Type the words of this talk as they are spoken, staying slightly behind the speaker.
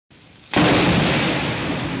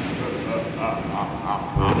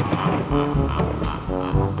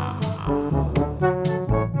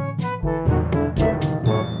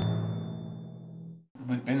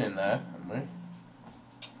We've been in there, haven't we?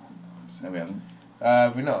 No, we haven't.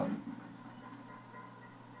 We're not.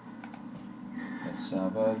 Let's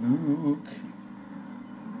have a look.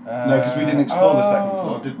 No, because we didn't explore the second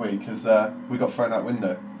floor, did we? Because we got thrown out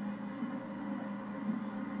window.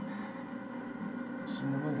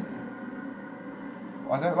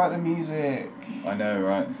 I don't like the music. I know,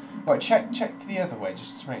 right? Right, check the other way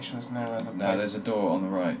just to make sure there's no other place. No, there's a door on the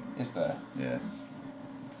right. Is there? Yeah.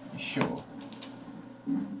 You sure?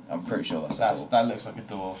 I'm pretty sure that's a door. That looks like a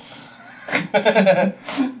door.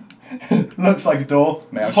 Looks like a door.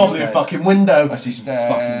 Mate, I see probably a stairs. fucking window. I see some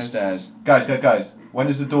fucking stairs. Guys. When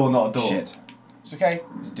is the door not a door? Shit. It's okay.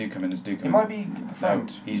 There's a dude coming, It might be a friend.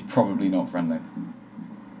 No, he's probably not friendly.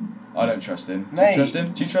 I don't trust him. Do Mate, you trust him? Do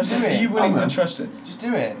you just trust do him? it. Are you willing I'm to trust him? Just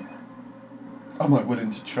do it. I'm not willing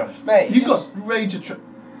to trust. Mate, You've just- got rage of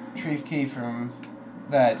Retrieve key from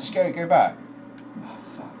there. Just go back. Oh,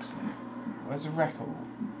 fuck's sake. Where's the record?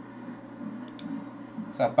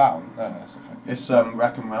 Is that a battle? No, that's a fucking... It's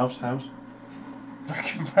Rack and Ralph's house.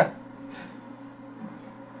 Fucking bat.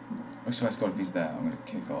 I swear to God, if he's there, I'm going to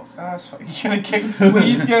kick off. That's fucking... You're gonna kick... What are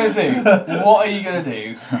you gonna do? What are you gonna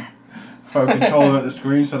do? Throw a controller at the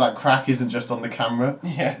screen so that crack isn't just on the camera.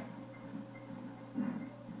 Yeah.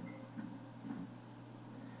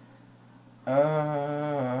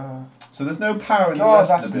 So there's no power in the God,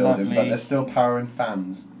 rest of that's the building, lovely. but there's still power in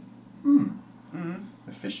fans.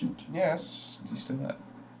 Efficient. Yeah, it's just... Is he still there?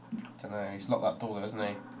 Don't know, he's locked that door though, hasn't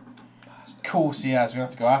he? Of course he has, we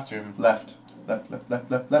have to go after him. Left. Where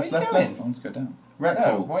are you going? I want to go down. Red No,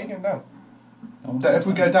 hole. why are you going down? If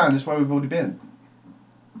we go down, it's where we've already been.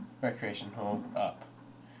 Recreation hall, up.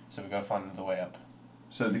 So we've got to find another way up.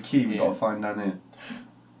 So the key we've Yeah. got to find down here.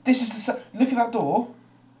 This is the... Look at that door.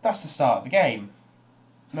 That's the start of the game.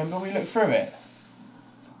 Remember we looked through it?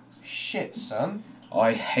 Shit, son.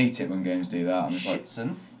 I hate it when games do that. I'm just Shit, like,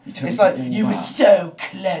 son. you took It's me like, all you were that. so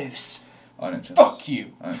close. I don't trust Fuck this.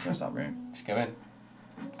 you. I don't trust that room. Just go in.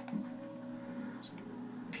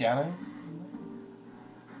 Piano.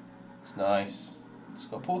 It's nice. It's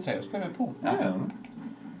got a pool table. Let's play a bit of pool. Yeah.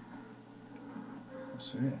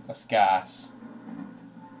 Sweet. That's gas.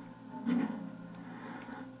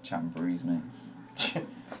 Chat and breeze, mate.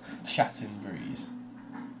 Chat and breeze.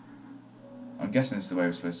 I'm guessing this is the way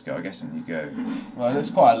we're supposed to go. I'm guessing you go. Well, it's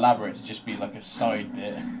quite elaborate to just be like a side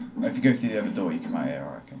bit. If you go through the other door, you come out here,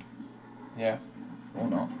 I reckon. Yeah. Or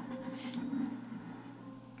not.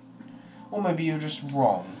 Or maybe you're just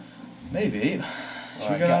wrong. Maybe. Should we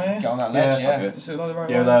Right, go down here? get on that ledge, Yeah, yeah. Does it look like the right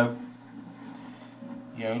YOLO.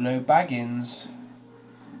 YOLO Baggins.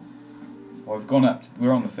 Well, we've gone up.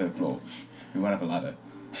 We're on the 3rd floor. We went up a ladder.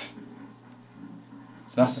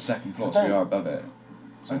 So that's the 2nd floor, so we are above it.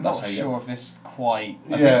 So I'm that's not how you sure get. if this quite...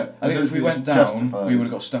 I think if we went down, we would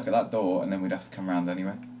have got stuck at that door, and then we'd have to come round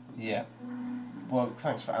anyway. Yeah. Well,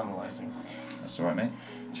 thanks for analysing. That's alright, mate.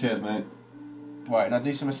 Cheers, mate. Right, now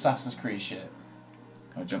do some Assassin's Creed shit.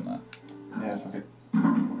 I'll jump that. Yeah, fuck it.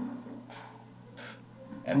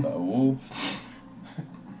 Headbutt a wall.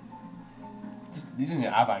 He doesn't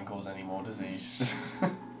have ankles anymore, does he? He's just...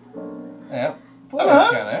 Yeah. Hello?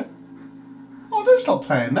 Piano. Oh, don't stop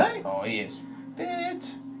playing, mate. Oh, he is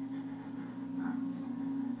fit.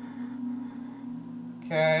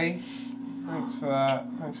 Okay. Thanks for that.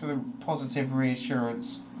 Thanks for the positive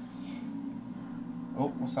reassurance. Oh,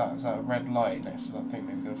 what's that? Is that a red light next to that thing?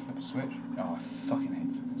 Maybe we've got to flip a switch. Oh, I fucking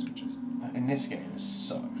hate flipping switches. In this game, it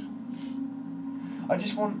sucks. I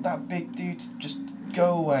just want that big dude to just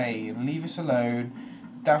go away and leave us alone.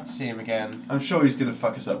 Doubt to see him again. I'm sure he's going to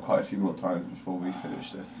fuck us up quite a few more times before we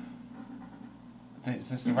finish this. Is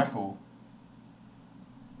this the record?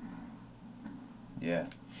 Yeah.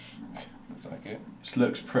 Looks like it. This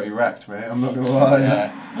looks pretty wrecked, mate. I'm not going to lie.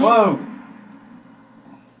 Yeah. Whoa!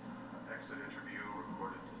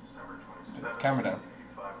 Put the camera down.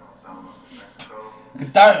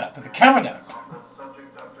 Put down. Put the camera down.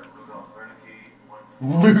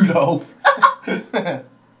 Rudolph!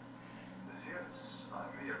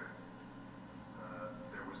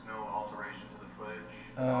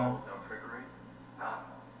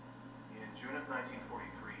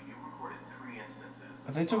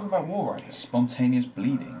 Are they talking about war right now? Spontaneous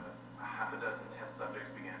bleeding.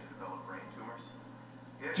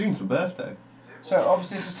 June's my birthday. So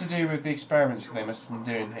obviously this is to do with the experiments that they must have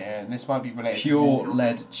been doing here, and this might be related Pure to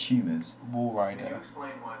lead tumours. Wall Rider.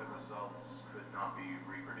 Explain why the results could not be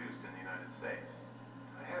reproduced in the United States.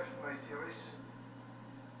 I have my theories.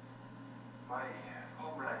 My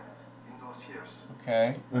homeland in those years.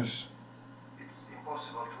 Okay. It's important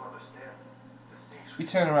you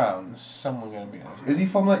turn around, there's someone going to be there. Is he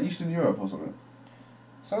from like Eastern Europe or something?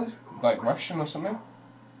 Sounds like Russian or something.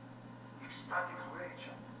 Ecstatic rage.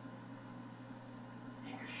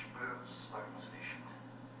 English birds are insufficient.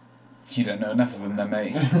 You don't know enough of them then,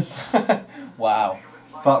 mate. Wow.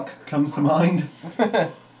 Fuck comes to mind. An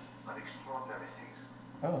extraordinary things.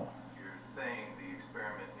 Oh. You're saying the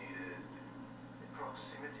experiment needed In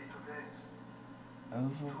proximity to death.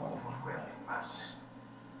 Overwhelming madness.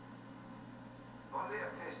 Only a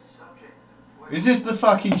test subject. Is this the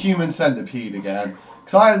fucking human centipede again?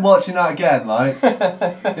 Because I am watching that again, like.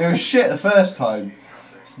 It was shit the first time.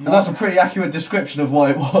 And that's a pretty accurate description of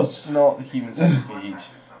what it It's was. not the human centipede. something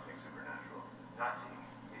supernatural. Nothing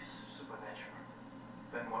is supernatural.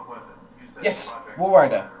 Then what was it? You said Yes, the project Wall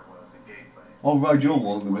Rider. was a gateway. I'll ride your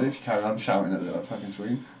wall in a minute if you carry on shouting at the fucking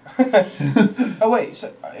screen. Oh wait,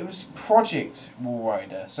 so it was Project Wall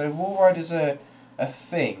Rider. So Wall Rider's a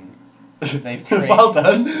thing they've created. Well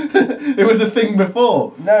done. It was a thing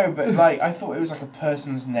before. No, but like I thought it was like a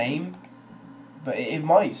person's name, but it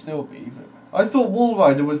might still be. But I thought Wall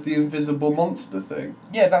Rider was the invisible monster thing.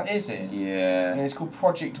 yeah, that is it. And Yeah. it's called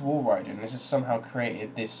Project Wall Rider, and this has somehow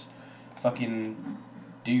created this fucking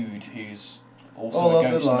dude who's also All a of the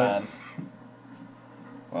ghost man. lights.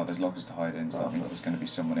 Well, there's lockers to hide in, so Oh, that means there's going to be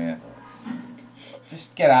someone here.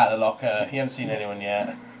 Just get out of the locker. You haven't seen anyone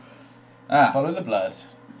yet. Ah, Follow the blood.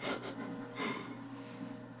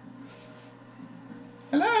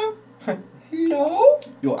 hello. Hello,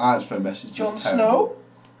 Your answer message is Jon terrible. Snow.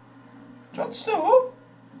 Jon Snow.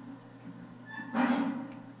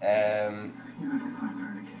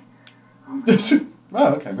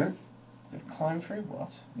 Oh, okay, mate. They've climbed through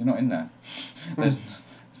what? You're not in there. There's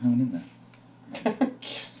no one in there.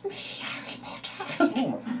 Kiss me, Harry Potter.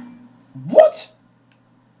 What?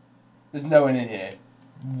 There's no one in here.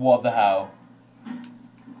 What the hell?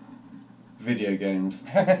 Video games.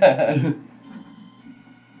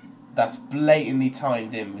 That's blatantly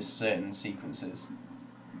timed in with certain sequences.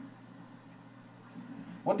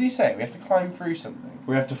 What did he say? We have to climb through something.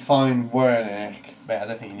 We have to find Wernick. Wait, I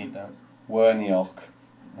don't think you need that. Werniok.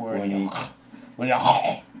 Wernick.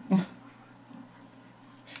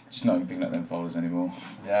 Just not even picking up them folders anymore.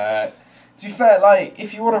 To be fair, like,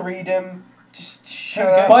 if you want to read them, just shut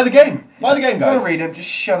up. Buy the game. Buy the game, If you want guys. to read them, just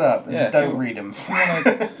shut up and Yeah, if don't you- read them. If you want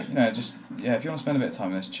to, you know, just if you want to spend a bit of time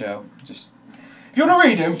in this, chill. Just If you want to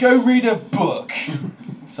read them, go read a book.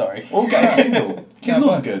 Sorry. Or get a Kindle.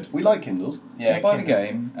 Kindles buy- are good. We like Kindles. Yeah, buy the Kindle.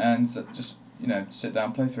 game and just sit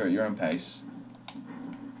down, play through it at your own pace,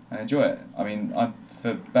 and enjoy it. I mean,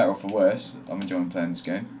 for better or for worse, I'm enjoying playing this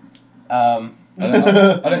game. I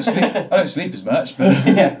don't sleep. I don't sleep as much, but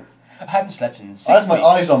Yeah. I haven't slept in 6 I have my weeks.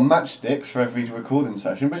 eyes on matchsticks for every recording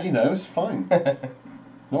session, but it's fine.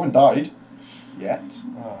 No one died. Yet.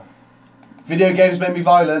 Oh. Video games made me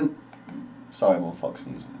violent. Sorry, I'm on Fox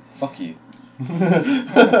News. fuck you.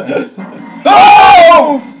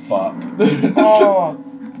 Oh fuck! Oh,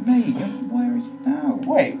 Mate, where are you now?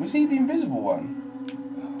 wait, was he the invisible one?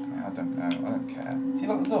 I don't know. I don't care. Did he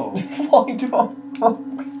lock the door? Why do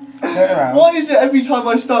I... Turn around. Why is it every time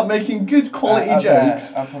I start making good quality Up there,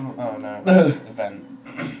 jokes? up on, oh no, it's the vent.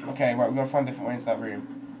 Okay, right, we've got to find different ways into that room.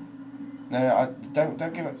 No, don't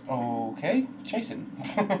give it. Okay, chase him.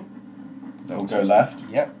 We'll go left.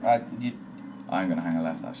 Yep, you, I'm gonna hang a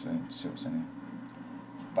left actually. See what's in here.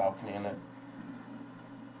 balcony in it.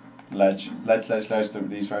 Ledge. That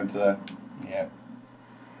leads round to there. Yep.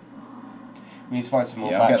 We need to find some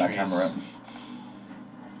more Yeah, I'll get batteries. that camera up.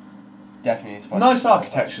 Definitely need to find Nice some more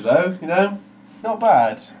architecture batteries. though, Not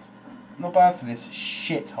bad. Not bad for this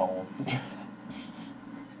shithole.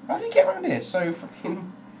 How did he get around here so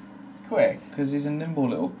fucking quick? Because he's a nimble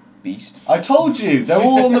little beast. I told you, they're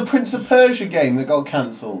all on the Prince of Persia game that got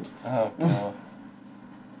cancelled. Oh god.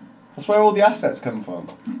 That's where all the assets come from.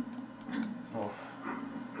 Oh.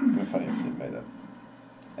 It'd be funny if you didn't make them.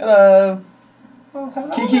 Hello! Well,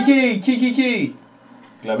 hello. Key!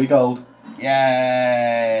 Glowy gold.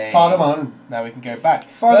 Yay! Father man. Now we can go back.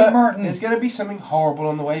 Father But Martin. There's going to be something horrible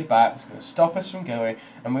on the way back that's going to stop us from going,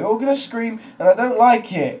 and we're all going to scream, and I don't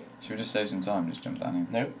like it. Should we just save some time? Just jump down here.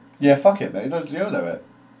 Nope. Yeah, fuck it, mate. Don't YOLO it.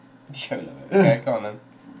 YOLO it. Okay, go on then.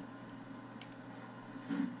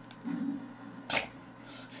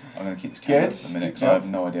 I'm going to keep this camera Good. up for a minute Good because I have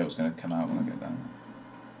job. no idea what's going to come out when I get down.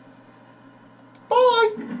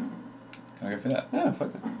 Bye! Can I go for that? Yeah,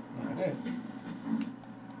 fuck it. Yeah,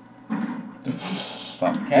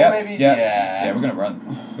 Fuck. Okay, Yep, maybe. yep. Yeah. Yeah, we're going to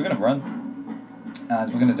run. We're going to run.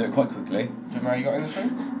 And we're going to do it quite quickly. Do you know how you got in this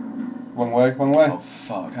room? Wrong way. Oh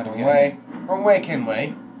fuck, how do we Wrong get way. Wrong way, Kinway.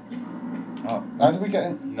 in? Oh, How did we get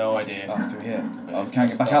in? No idea. through here. Yeah, Oh, it's can't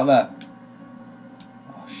get back stop. out there.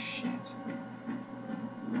 Shit.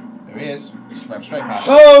 There he is. Just ran straight past.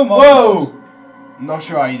 Oh my Whoa! god! Not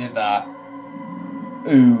sure how you did that.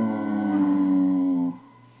 Ooh.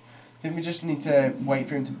 I think we just need to wait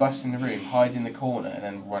for him to bust in the room, hide in the corner, and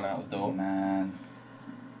then run out the door. Man.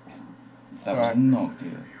 That Right. was not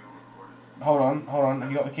good. Hold on.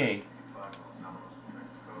 Have you got the key?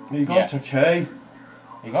 You got Yeah. to key.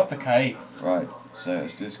 You got the key. Right, so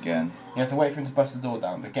let's do this again. You have to wait for him to bust the door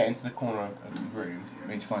down, but get into the corner of the room.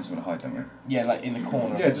 We need to find somewhere to hide, don't we? Yeah, like in the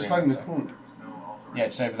corner. Yeah, of the just room, hide in the so- corner. Yeah,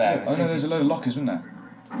 just over there. Oh no, there's a load of lockers, wasn't there?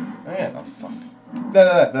 Oh yeah. Oh fuck.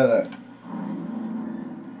 There.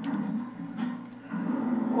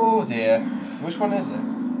 Oh dear. Which one is it?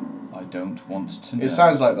 I don't want to know. It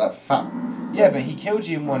sounds like that fat. Yeah, but he killed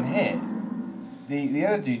you in one hit. The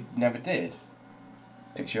other dude never did.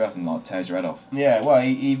 Picks you up and like tears your head off. Yeah, well,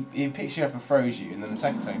 he picks you up and throws you, and then the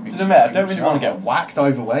second time he picks Doesn't you matter. I up, don't he really rips want to your get arm whacked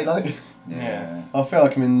either way. Like, Yeah. I feel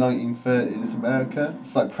like I'm in 1930s America.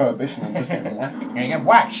 It's like prohibition. I'm just getting whacked. off. Gonna get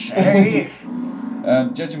whacked, hey!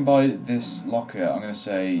 Judging by this locker, I'm going to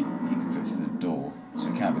say he can fit through the door, so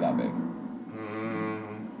it can't be that big.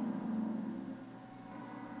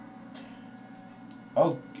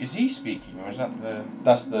 Oh, is he speaking, or is that the...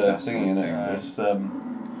 That's the That's thing, the innit? thing.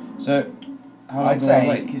 It's So, how long I'd do I say,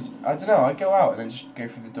 wait? because, I don't know, I'd go out and then just go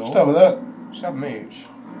through the door. Just have a look. Just have a mooch.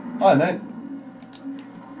 I know.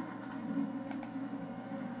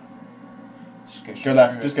 Just Go straight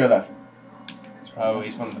left. through Just it. go left. Oh,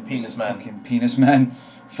 he's one of the penis men. Fucking penis men.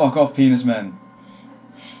 Fuck off, penis men.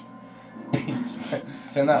 Penis men.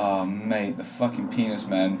 Turn that. Oh, mate, the fucking penis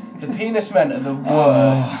men. The penis men are the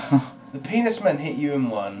worst. Oh, The penis men hit you in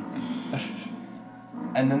one,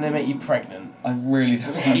 and then they make you pregnant, I really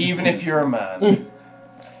don't want even penis if you're a man.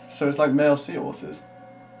 So it's like male seahorses.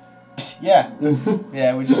 Yeah,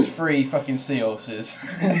 yeah, we're just free fucking seahorses.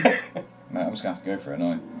 Mate, I'm just going to have to go for it,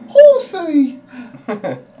 aren't Horsey!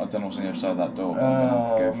 I? I've done what's on the other side of that door, but I'm going to have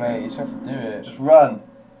to Oh, go for mate, you it. just have to do it. Just run.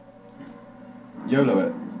 YOLO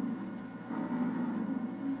it.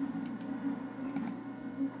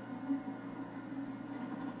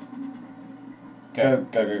 Go.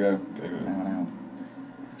 Go. Now.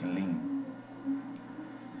 You can lean.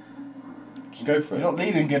 Just go for You're it. not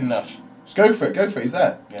leading good enough. Just go for it. He's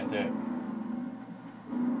there. Yeah, do it.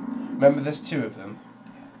 Remember, there's two of them.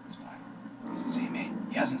 It's fine. He hasn't seen me.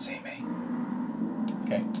 He hasn't seen me.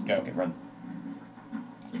 Okay, go. Okay, run.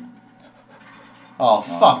 Oh,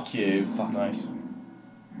 fuck you. Fuck. Nice.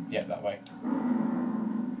 Yeah, that way.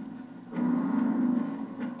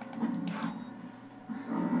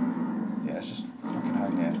 Yeah, it's just fucking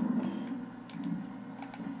hide here.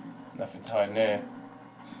 Nothing to hide near.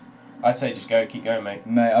 I'd say just go, keep going, mate.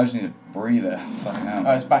 Mate, I just need a breather. Fucking hell. Oh,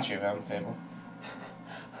 there's a battery over on the table.